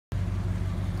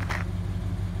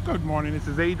Good morning, this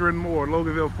is Adrien Moore,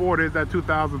 Loganville Ford. Is that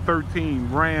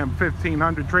 2013 Ram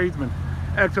 1500 Tradesman.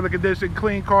 Excellent condition,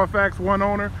 clean Carfax, one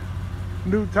owner,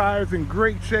 new tires in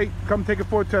great shape. Come take it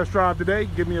for a test drive today.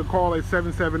 Give me a call at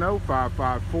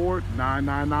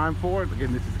 770-554-9994.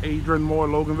 Again, this is Adrien Moore,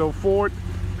 Loganville Ford,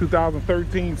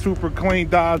 2013 super clean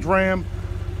Dodge Ram.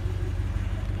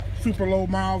 Super low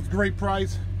miles, great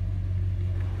price.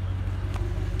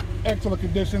 Excellent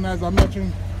condition, as I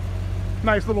mentioned.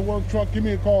 Nice little work truck. Give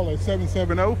me a call at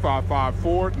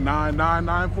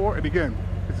 770-554-9994. And again,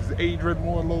 this is Adrien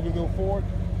Moore, Loganville Ford,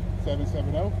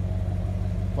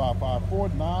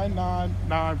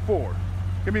 770-554-9994.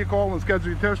 Give me a call and schedule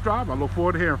your test drive. I look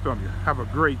forward to hearing from you. Have a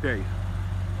great day.